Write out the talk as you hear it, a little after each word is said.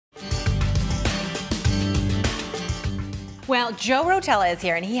Well, Joe Rotella is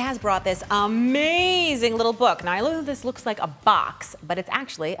here, and he has brought this amazing little book. Now, I know this looks like a box, but it's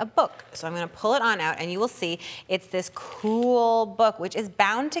actually a book. So I'm going to pull it on out, and you will see it's this cool book, which is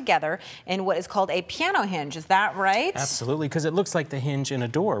bound together in what is called a piano hinge. Is that right? Absolutely, because it looks like the hinge in a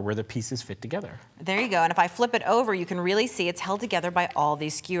door where the pieces fit together. There you go. And if I flip it over, you can really see it's held together by all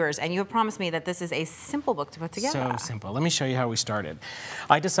these skewers. And you have promised me that this is a simple book to put together. So simple. Let me show you how we started.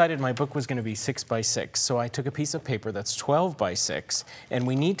 I decided my book was going to be 6 by 6, so I took a piece of paper that's 12 by 6, and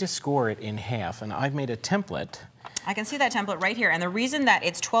we need to score it in half. And I've made a template. I can see that template right here. And the reason that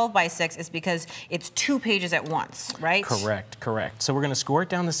it's 12 by 6 is because it's 2 pages at once, right? Correct, correct. So we're going to score it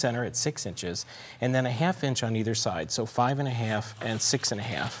down the center at 6 inches, and then a ½ inch on either side. So 5 1/2 and 6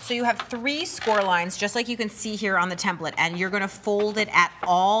 1/2. So you have 3 score lines, just like you can see here on the template, and you're going to fold it at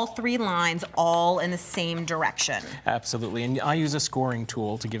all 3 lines, all in the same direction. Absolutely. And I use a scoring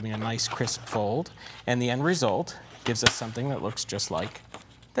tool to give me a nice crisp fold, and the end result gives us something that looks just like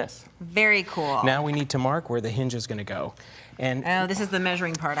this. Very cool. Now we need to mark where the hinge is going to go. And oh, this is the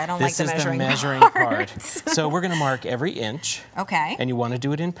measuring part. I don't like the measuring part. This is the measuring part. So we're going to mark every inch. Okay. And you want to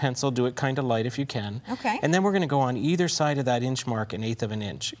do it in pencil. Do it kind of light if you can. Okay. And then we're going to go on either side of that inch mark 1/8 of an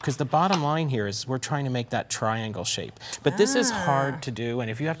inch. Because the bottom line here is we're trying to make that triangle shape. But this is hard to do.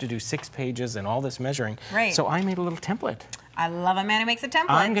 And if you have to do 6 pages and all this measuring. Right. So I made a little template. I love a man who makes a template.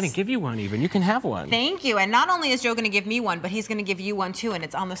 I'm going to give you one even. You can have one. Thank you. And not only is Joe going to give me one, but he's going to give you one too, and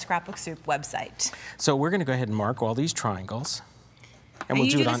it's on the Scrapbook Soup website. So we're going to go ahead and mark all these triangles. And we'll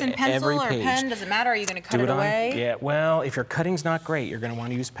you do it this on in pencil every or page. pen? Does it matter? Are you going to cut it away? Yeah, well, if your cutting's not great, you're going to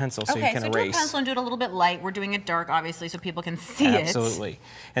want to use pencil so you can so erase. do a pencil and do it a little bit light. We're doing it dark, obviously, so people can see it. Absolutely.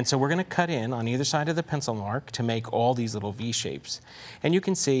 And so we're going to cut in on either side of the pencil mark to make all these little V shapes. And you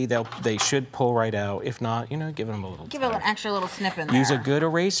can see they should pull right out. If not, you know, give them a little Give it an extra little snip in there. Use a good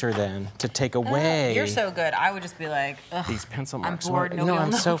eraser then to take away. You're so good. I would just be like, ugh, these pencil marks. I'm bored. No,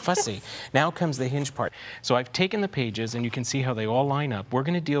 I'm so fussy. Now comes the hinge part. So I've taken the pages, and you can see how they all line up. We're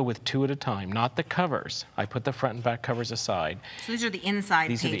going to deal with 2 at a time, not the covers. I put the front and back covers aside. So these are the inside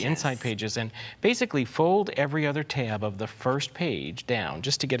pages. These are the inside pages. And basically fold every other tab of the first page down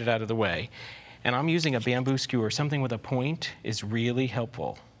just to get it out of the way. And I'm using a bamboo skewer. Something with a point is really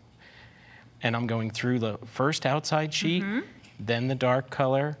helpful. And I'm going through the first outside sheet, then the dark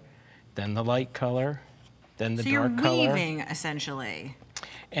color, then the light color, then the dark color. So you're weaving, essentially.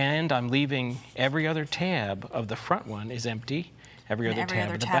 And I'm leaving every other tab of the front one is empty. Every other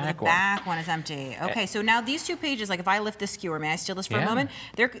tab of the back one is empty. Okay, so now these 2 pages, like if I lift this skewer, may I steal this for a moment?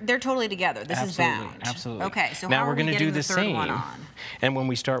 They're totally together. This is bound. Absolutely. Okay, so now how we're are we going to getting do the third same. one on? And when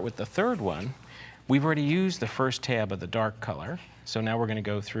we start with the third one, we've already used the first tab of the dark color. So now we're going to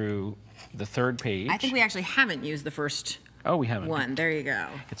go through the third page. I think we actually haven't used the first we haven't. one. There you go.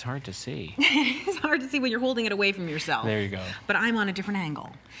 It's hard to see. It's hard to see when you're holding it away from yourself. There you go. But I'm on a different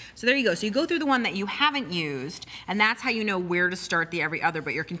angle. So there you go. So you go through the one that you haven't used, and that's how you know where to start the every other,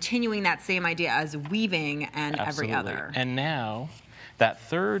 but you're continuing that same idea as weaving and every other. And now, that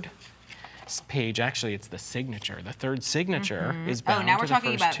third page, actually it's the signature. The third signature is bound to the first 2. Now we're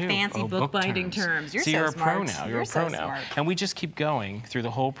talking about fancy bookbinding terms. You're you're so smart. A pro now. You're a pro now. Smart. And we just keep going through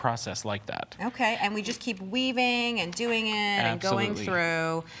the whole process like that. Okay, and we just keep weaving and doing it and going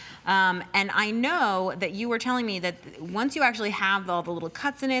through. And I know that you were telling me that once you actually have all the little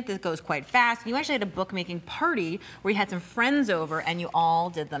cuts in it, that goes quite fast. You actually had a bookmaking party where you had some friends over and you all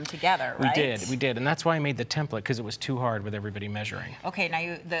did them together, right? We did. And that's why I made the template, because it was too hard with everybody measuring. Okay,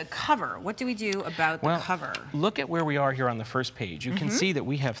 now the cover. What do we do about the cover? Look at where we are here on the first page. You can see that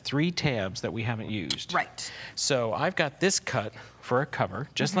we have 3 tabs that we haven't used. Right. So I've got this cut for a cover,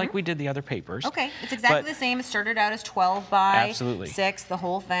 just like we did the other papers. Okay, it's exactly the same. It started out as 12 by 6, the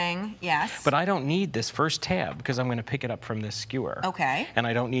whole thing, yes. But I don't need this first tab because I'm going to pick it up from this skewer. Okay. And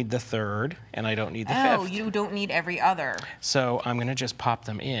I don't need the third, and I don't need the fifth. Oh, you don't need every other. So I'm going to just pop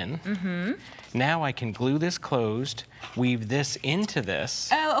them in. Now I can glue this closed, weave this into this.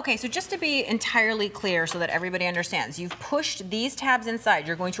 Oh, okay, so just to be entirely clear so that everybody understands, you've pushed these tabs inside.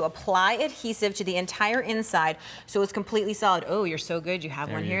 You're going to apply adhesive to the entire inside so it's completely solid. Oh, you're so good. You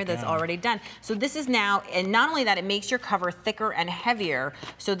have one here that's already done. So this is now, and not only that, it makes your cover thicker and heavier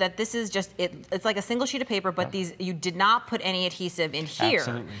so that this is just, it's like a single sheet of paper, but these, you did not put any adhesive in here.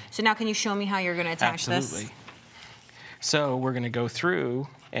 Absolutely. So now can you show me how you're going to attach this? So we're going to go through,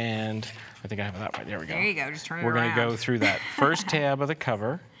 and I think I have that right. There we go. There you go. Just turn it around. We're going to go through that first tab of the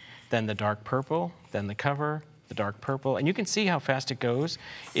cover, then the dark purple, then the cover, the dark purple. And you can see how fast it goes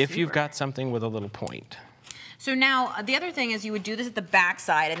if you've got something with a little point. So now, the other thing is you would do this at the back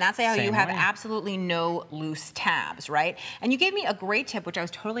side, and that's how you Same have way. absolutely no loose tabs, right? And you gave me a great tip, which I was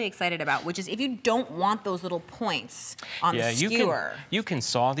totally excited about, which is if you don't want those little points on the skewer. You can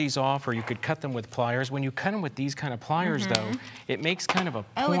saw these off, or you could cut them with pliers. When you cut them with these kind of pliers, though, it makes kind of a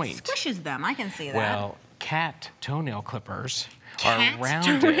point. Oh, it squishes them. I can see that. Well, cat toenail clippers Cat are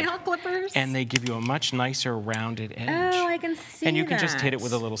rounded. toenail clippers? And they give you a much nicer rounded edge. Oh, I can see And you can just hit it that.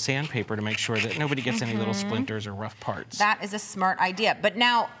 with a little sandpaper to make sure that nobody gets any little splinters or rough parts. That is a smart idea. But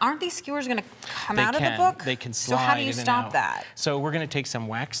now, aren't these skewers going to come They out of can. the book? They can slide So how do you in and stop out. that? So we're going to take some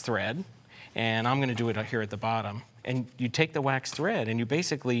wax thread, and I'm going to do it here at the bottom. And you take the wax thread, and you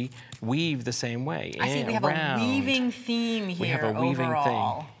basically weave the same way. I see we have a weaving theme here. We have a weaving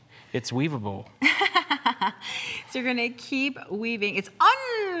overall. thing. It's weavable. So you're gonna keep weaving. It's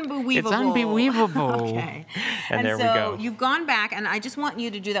unbelievable. It's unbelievable. Okay. And there we so go. you've gone back, and I just want you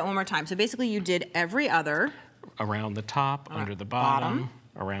to do that one more time. So basically you did every other. Around the top, under the bottom,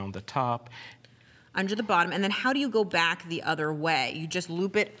 around the top. Under the bottom, and then how do you go back the other way? You just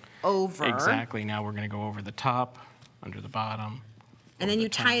loop it over. Exactly. Now we're going to go over the top, under the bottom. And then you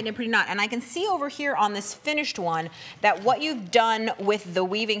tie it in a pretty knot. And I can see over here on this finished one that what you've done with the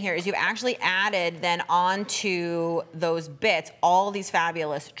weaving here is you've actually added then onto those bits all these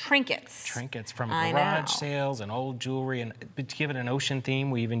fabulous trinkets. Trinkets from I garage know. sales and old jewelry. And to give it an ocean theme,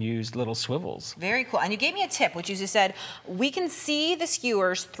 we even used little swivels. Very cool. And you gave me a tip, which is you said, we can see the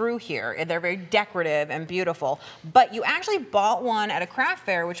skewers through here. They're very decorative and beautiful. But you actually bought one at a craft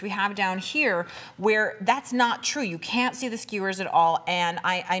fair, which we have down here, where that's not true. You can't see the skewers at all. And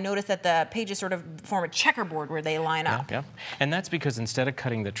I noticed that the pages sort of form a checkerboard where they line up. Yep. And that's because instead of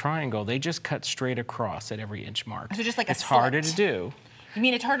cutting the triangle, they just cut straight across at every inch mark. So just like a It's harder slit. to do. You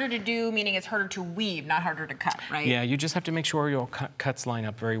mean it's harder to do, meaning it's harder to weave, not harder to cut, right? Yeah, you just have to make sure your cuts line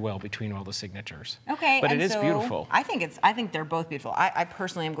up very well between all the signatures. Okay, But and it is so beautiful. I think they're both beautiful. I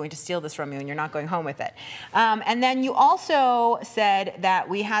personally am going to steal this from you, and you're not going home with it. And then you also said that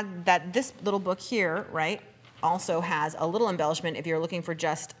this little book here, right, also has a little embellishment if you're looking for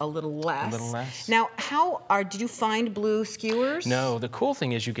just a little less. A little less. Now, did you find blue skewers? No, the cool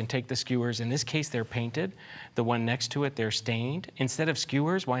thing is you can take the skewers. In this case, they're painted. The one next to it, they're stained. Instead of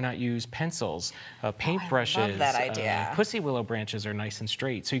skewers, why not use pencils, paintbrushes? love that idea. Pussy willow branches are nice and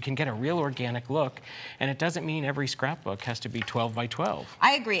straight, so you can get a real organic look. And it doesn't mean every scrapbook has to be 12 by 12.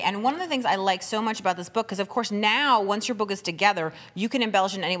 I agree. And one of the things I like so much about this book, because of course now, once your book is together, you can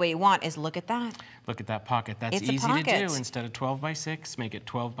embellish it any way you want, is look at that. Look at that pocket. That's It's a easy to pocket. do. Instead of 12 by 6, make it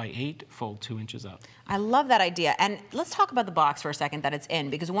 12 by 8, fold 2 inches up. I love that idea. And let's talk about the box for a second that it's in,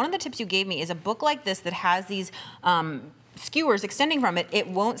 because one of the tips you gave me is a book like this that has these skewers extending from it, it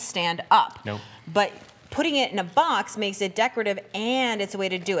won't stand up. Nope. But putting it in a box makes it decorative, and it's a way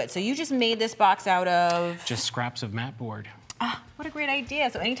to do it. So you just made this box out of... Just scraps of mat board. Ah, what a great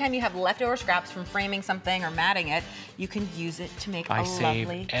idea. So anytime you have leftover scraps from framing something or matting it, you can use it to make a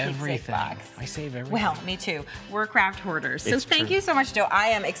lovely keepsake everything. box. I save everything. Well, me too. We're craft hoarders. So It's thank true. you so much, Joe. I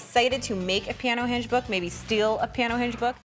am excited to make a piano hinge book, maybe steal a piano hinge book.